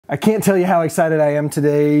I can't tell you how excited I am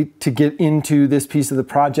today to get into this piece of the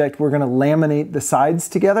project. We're gonna laminate the sides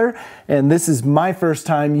together, and this is my first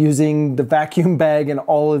time using the vacuum bag and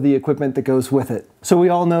all of the equipment that goes with it. So we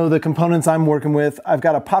all know the components I'm working with. I've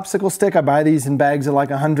got a popsicle stick. I buy these in bags of like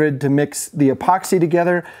 100 to mix the epoxy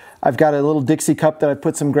together. I've got a little Dixie cup that I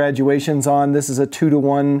put some graduations on. This is a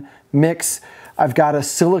 2-to-1 mix. I've got a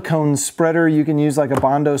silicone spreader. You can use like a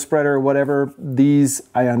Bondo spreader or whatever. These,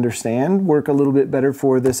 I understand, work a little bit better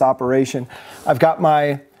for this operation. I've got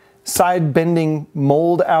my side bending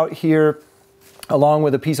mold out here along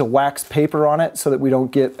with a piece of wax paper on it so that we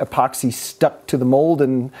don't get epoxy stuck to the mold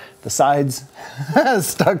and the sides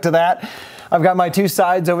stuck to that. I've got my two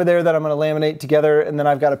sides over there that I'm going to laminate together, and then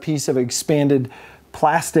I've got a piece of expanded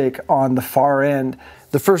plastic on the far end.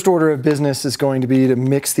 The first order of business is going to be to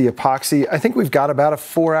mix the epoxy. I think we've got about a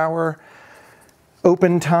 4-hour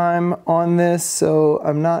open time on this, so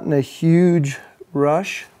I'm not in a huge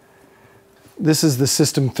rush. This is the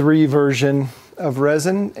System 3 version of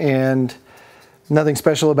resin, and nothing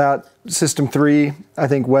special about System 3. I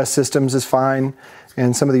think West Systems is fine,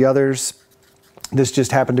 and some of the others. This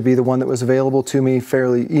just happened to be the one that was available to me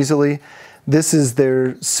fairly easily. This is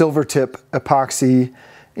their silver tip epoxy,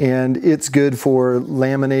 and it's good for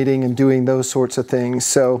laminating and doing those sorts of things.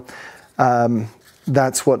 So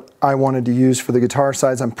that's what I wanted to use for the guitar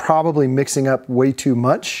sides. I'm probably mixing up way too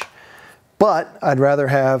much, but I'd rather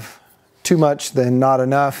have too much than not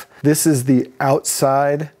enough. This is the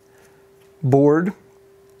outside board.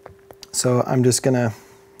 So I'm just gonna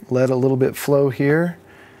let a little bit flow here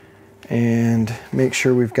and make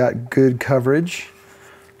sure we've got good coverage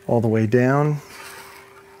all the way down.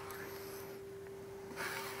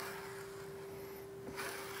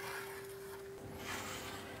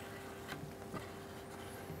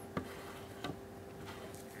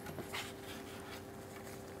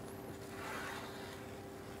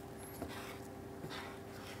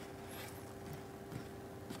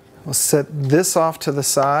 We'll set this off to the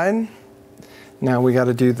side. Now we got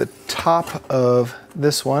to do the top of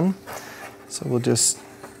this one. So we'll just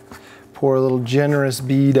pour a little generous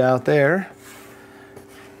bead out there.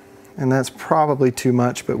 And that's probably too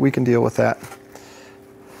much, but we can deal with that.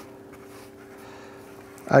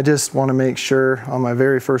 I just want to make sure on my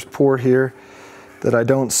very first pour here that I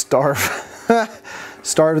don't starve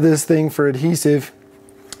this thing for adhesive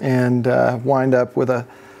and wind up with a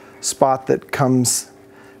spot that comes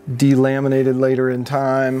delaminated later in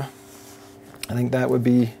time. I think that would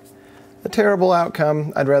be a terrible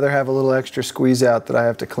outcome. I'd rather have a little extra squeeze out that I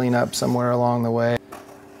have to clean up somewhere along the way.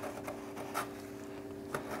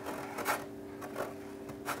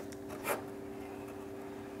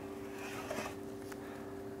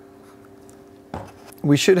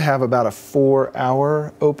 We should have about a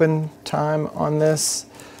 4-hour open time on this,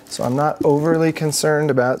 so I'm not overly concerned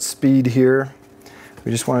about speed here.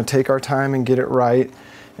 We just want to take our time and get it right.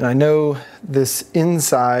 And I know this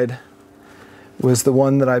inside was the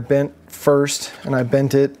one that I bent first, and I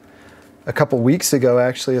bent it a couple weeks ago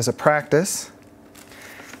actually as a practice.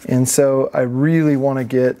 And so I really want to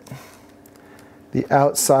get the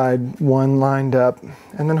outside one lined up,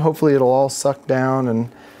 and then hopefully it'll all suck down and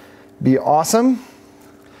be awesome.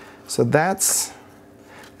 So that's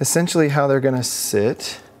essentially how they're going to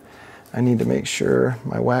sit. I need to make sure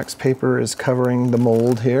my wax paper is covering the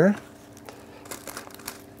mold here.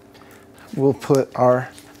 We'll put our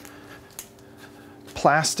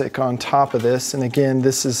plastic on top of this, and again,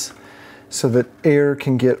 this is so that air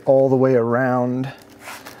can get all the way around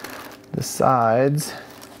the sides.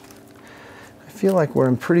 I feel like we're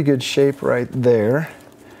in pretty good shape right there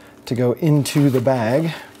to go into the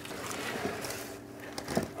bag.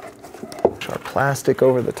 Push our plastic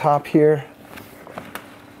over the top here.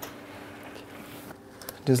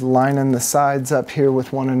 Just lining the sides up here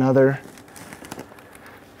with one another.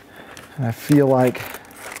 And I feel like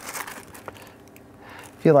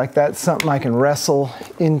that's something I can wrestle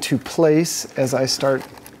into place as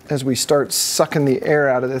we start sucking the air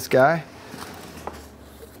out of this guy.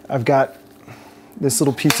 I've got this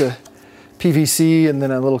little piece of PVC and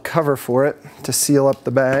then a little cover for it to seal up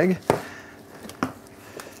the bag.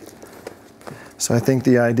 So I think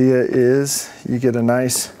the idea is you get a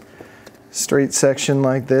nice straight section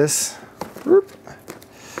like this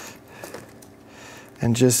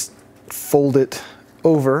and just fold it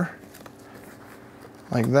over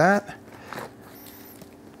like that.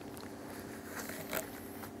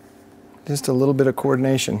 Just a little bit of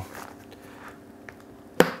coordination.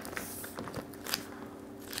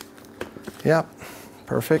 Yep,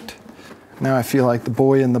 perfect. Now I feel like the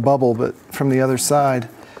boy in the bubble, but from the other side.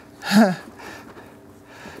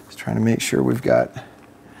 Just trying to make sure we've got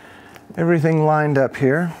everything lined up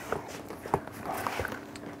here.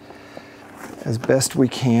 as best we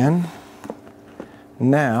can.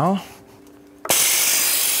 Now,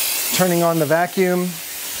 turning on the vacuum.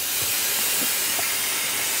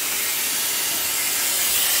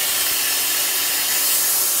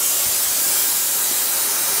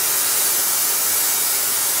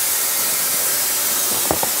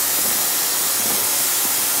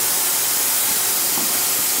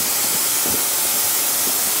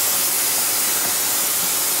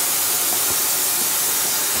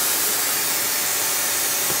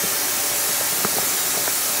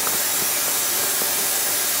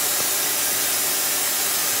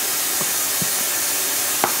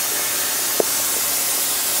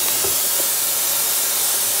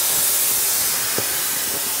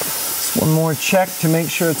 One more check to make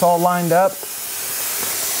sure it's all lined up.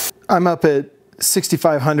 I'm up at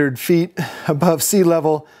 6,500 feet above sea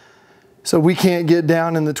level, so we can't get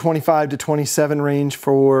down in the 25 to 27 range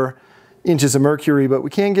for inches of mercury, but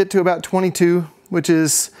we can get to about 22, which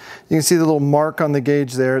is, you can see the little mark on the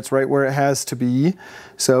gauge there. It's right where it has to be.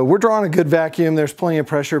 So we're drawing a good vacuum. There's plenty of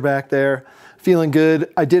pressure back there. Feeling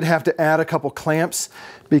good. I did have to add a couple clamps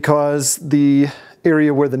because the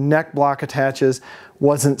area where the neck block attaches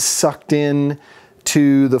wasn't sucked in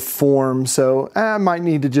to the form, so I might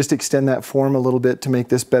need to just extend that form a little bit to make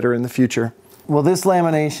this better in the future. Well, this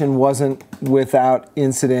lamination wasn't without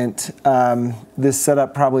incident. This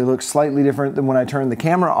setup probably looks slightly different than when I turned the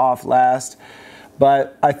camera off last,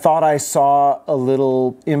 but I thought I saw a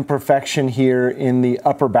little imperfection here in the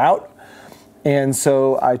upper bout, and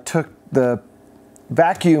so I took the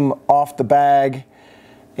vacuum off the bag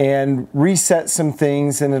and reset some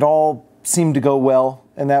things, and it all seemed to go well,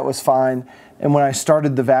 and that was fine. And when I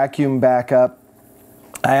started the vacuum back up,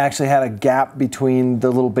 I actually had a gap between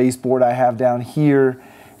the little baseboard I have down here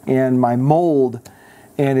and my mold,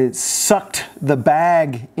 and it sucked the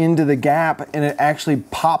bag into the gap, and it actually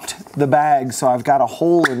popped the bag, so I've got a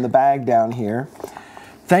hole in the bag down here.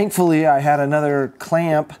 Thankfully, I had another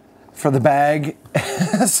clamp for the bag,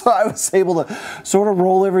 so I was able to sort of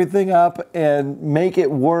roll everything up and make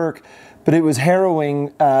it work, but it was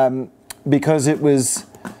harrowing because it was,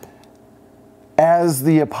 as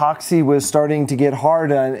the epoxy was starting to get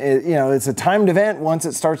hard, and you know, it's a timed event once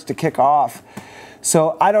it starts to kick off.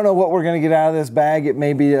 So I don't know what we're going to get out of this bag. It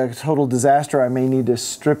may be a total disaster. I may need to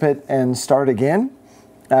strip it and start again.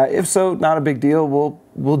 If so, not a big deal.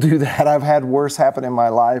 We'll do that. I've had worse happen in my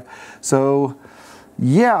life. So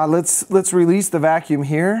yeah, let's release the vacuum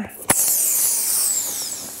here.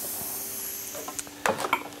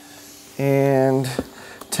 And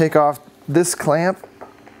take off this clamp.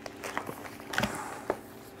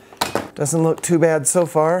 Doesn't look too bad so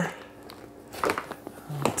far.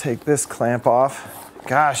 I'll take this clamp off.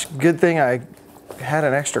 Gosh, good thing I had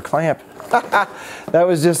an extra clamp. That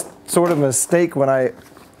was just sort of a mistake when I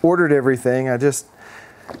ordered everything. I just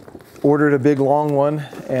ordered a big long one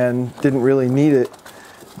and didn't really need it.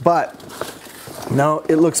 But no,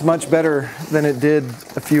 it looks much better than it did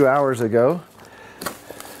a few hours ago.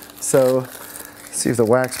 So let's see if the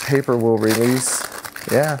wax paper will release.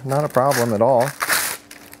 Yeah, not a problem at all.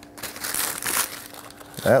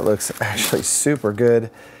 That looks actually super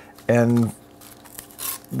good. And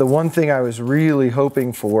the one thing I was really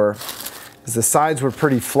hoping for is the sides were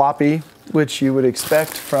pretty floppy, which you would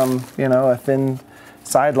expect from, you know, a thin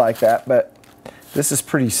side like that, but this is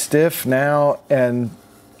pretty stiff now, and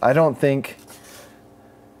I don't think,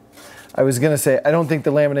 I was gonna say, I don't think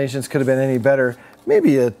the laminations could have been any better.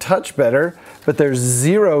 Maybe a touch better, but there's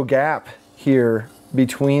zero gap here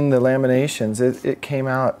between the laminations. It came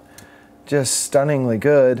out just stunningly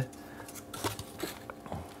good.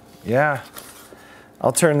 Yeah,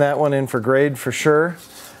 I'll turn that one in for grade for sure.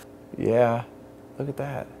 Yeah, look at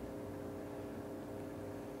that.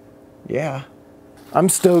 Yeah, I'm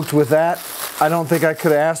stoked with that. I don't think I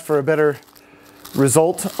could have asked for a better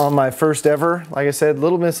result on my first ever. Like I said,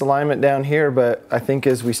 little misalignment down here, but I think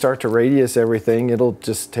as we start to radius everything, it'll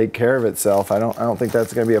just take care of itself. I don't think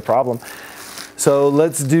that's gonna be a problem. So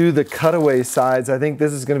let's do the cutaway sides. I think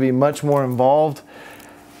this is gonna be much more involved.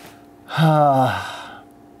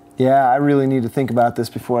 Yeah, I really need to think about this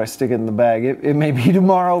before I stick it in the bag. It may be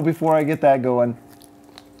tomorrow before I get that going.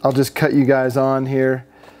 I'll just cut you guys on here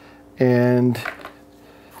and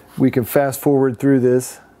we can fast forward through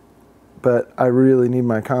this, but I really need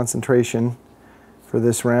my concentration for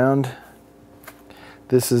this round.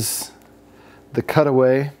 This is the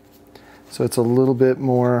cutaway, so it's a little bit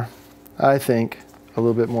more, I think, a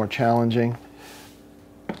little bit more challenging.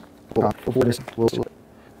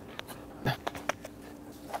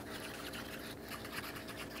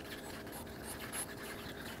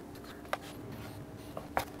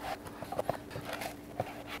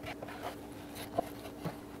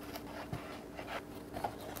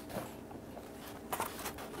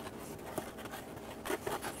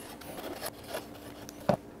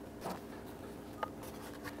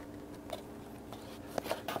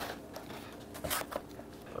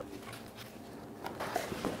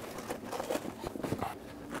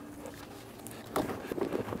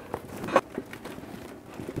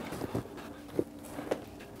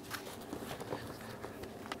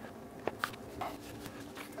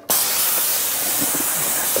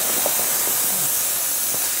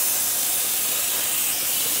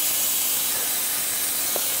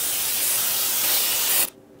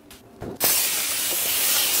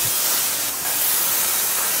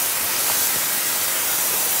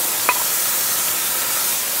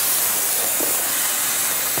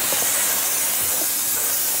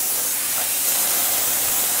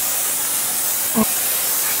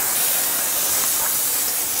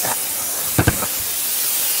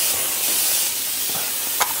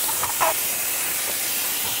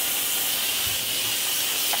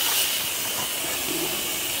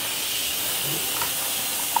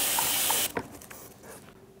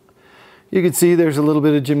 You can see there's a little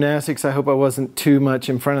bit of gymnastics. I hope I wasn't too much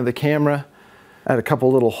in front of the camera. I had a couple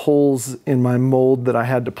little holes in my mold that I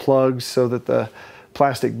had to plug so that the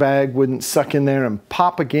plastic bag wouldn't suck in there and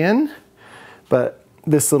pop again. But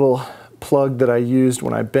this little plug that I used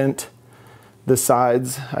when I bent the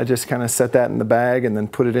sides, I just kind of set that in the bag and then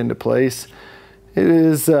put it into place. It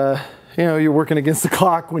is, you know, you're working against the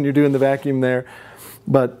clock when you're doing the vacuum there,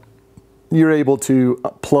 but you're able to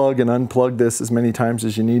plug and unplug this as many times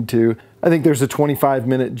as you need to. I think there's a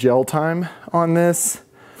 25-minute gel time on this,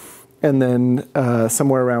 and then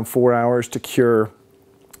somewhere around 4 hours to cure.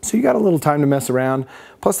 So you got a little time to mess around.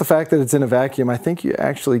 Plus the fact that it's in a vacuum, I think you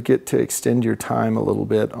actually get to extend your time a little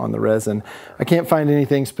bit on the resin. I can't find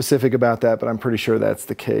anything specific about that, but I'm pretty sure that's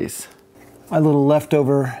the case. My little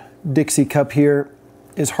leftover Dixie cup here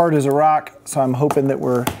is hard as a rock, so I'm hoping that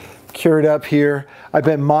we're cured up here. I've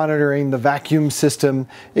been monitoring the vacuum system.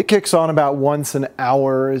 It kicks on about once an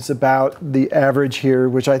hour is about the average here,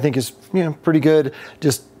 which I think is, you know, pretty good.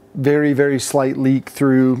 Just very, very slight leak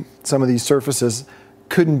through some of these surfaces.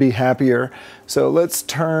 Couldn't be happier. So let's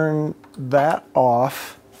turn that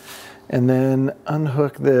off and then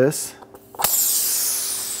unhook this.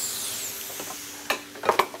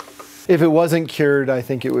 If it wasn't cured, I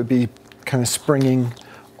think it would be kind of springing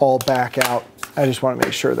all back out. I just want to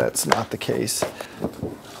make sure that's not the case.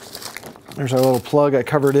 There's our little plug. I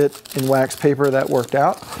covered it in wax paper. That worked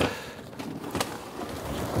out.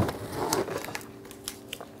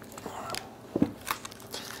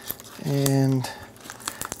 And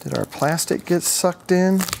did our plastic get sucked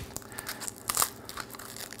in?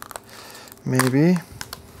 Maybe.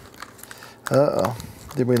 Uh-oh.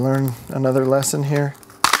 Did we learn another lesson here?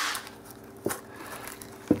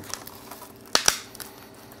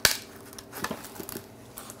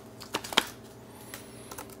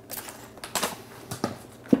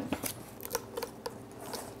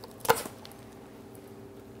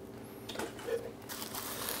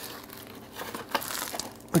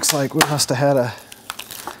 Looks like we must have had a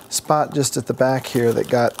spot just at the back here that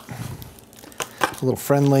got a little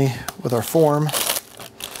friendly with our form. I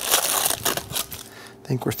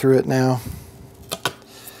think we're through it now.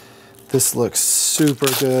 This looks super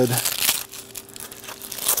good.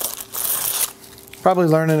 Probably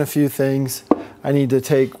learning a few things. I need to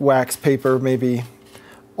take wax paper maybe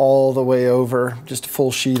all the way over, just a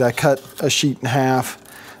full sheet. I cut a sheet in half.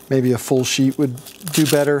 Maybe a full sheet would do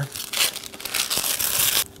better.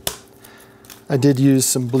 I did use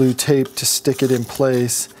some blue tape to stick it in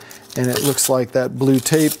place, and it looks like that blue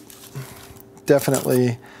tape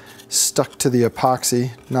definitely stuck to the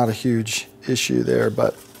epoxy. Not a huge issue there,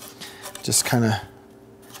 but just kind of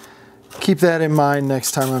keep that in mind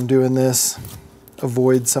next time I'm doing this.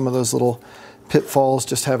 Avoid some of those little pitfalls,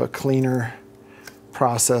 just have a cleaner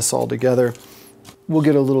process altogether. We'll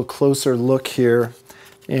get a little closer look here,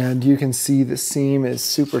 and you can see the seam is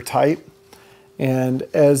super tight, and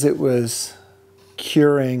as it was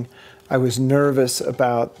curing, I was nervous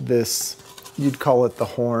about this. You'd call it the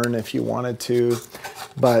horn if you wanted to,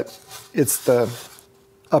 but it's the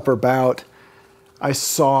upper bout. I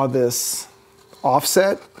saw this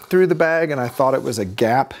offset through the bag and I thought it was a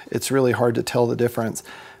gap. It's really hard to tell the difference,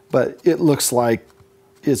 but it looks like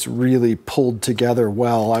it's really pulled together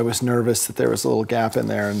well. I was nervous that there was a little gap in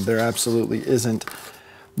there, and there absolutely isn't.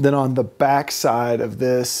 Then on the back side of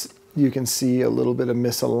this, you can see a little bit of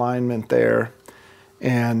misalignment there.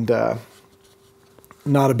 And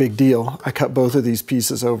not a big deal. I cut both of these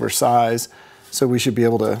pieces over size, so we should be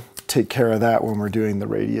able to take care of that when we're doing the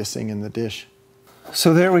radiusing in the dish.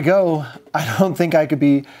 So there we go. I don't think I could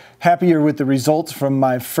be happier with the results from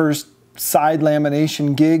my first side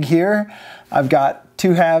lamination gig here. I've got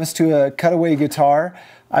 2 halves to a cutaway guitar.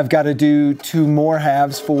 I've got to do 2 more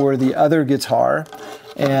halves for the other guitar,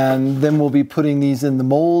 and then we'll be putting these in the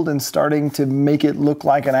mold and starting to make it look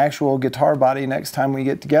like an actual guitar body next time we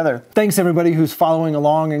get together. Thanks everybody who's following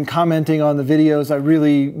along and commenting on the videos. I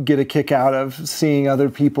really get a kick out of seeing other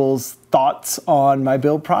people's thoughts on my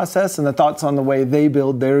build process and the thoughts on the way they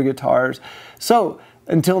build their guitars. So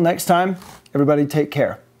until next time, everybody take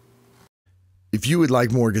care. If you would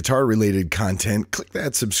like more guitar-related content, click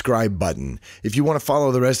that subscribe button. If you want to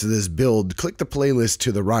follow the rest of this build, click the playlist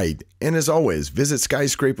to the right. And as always, visit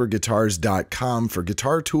skyscraperguitars.com for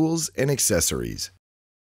guitar tools and accessories.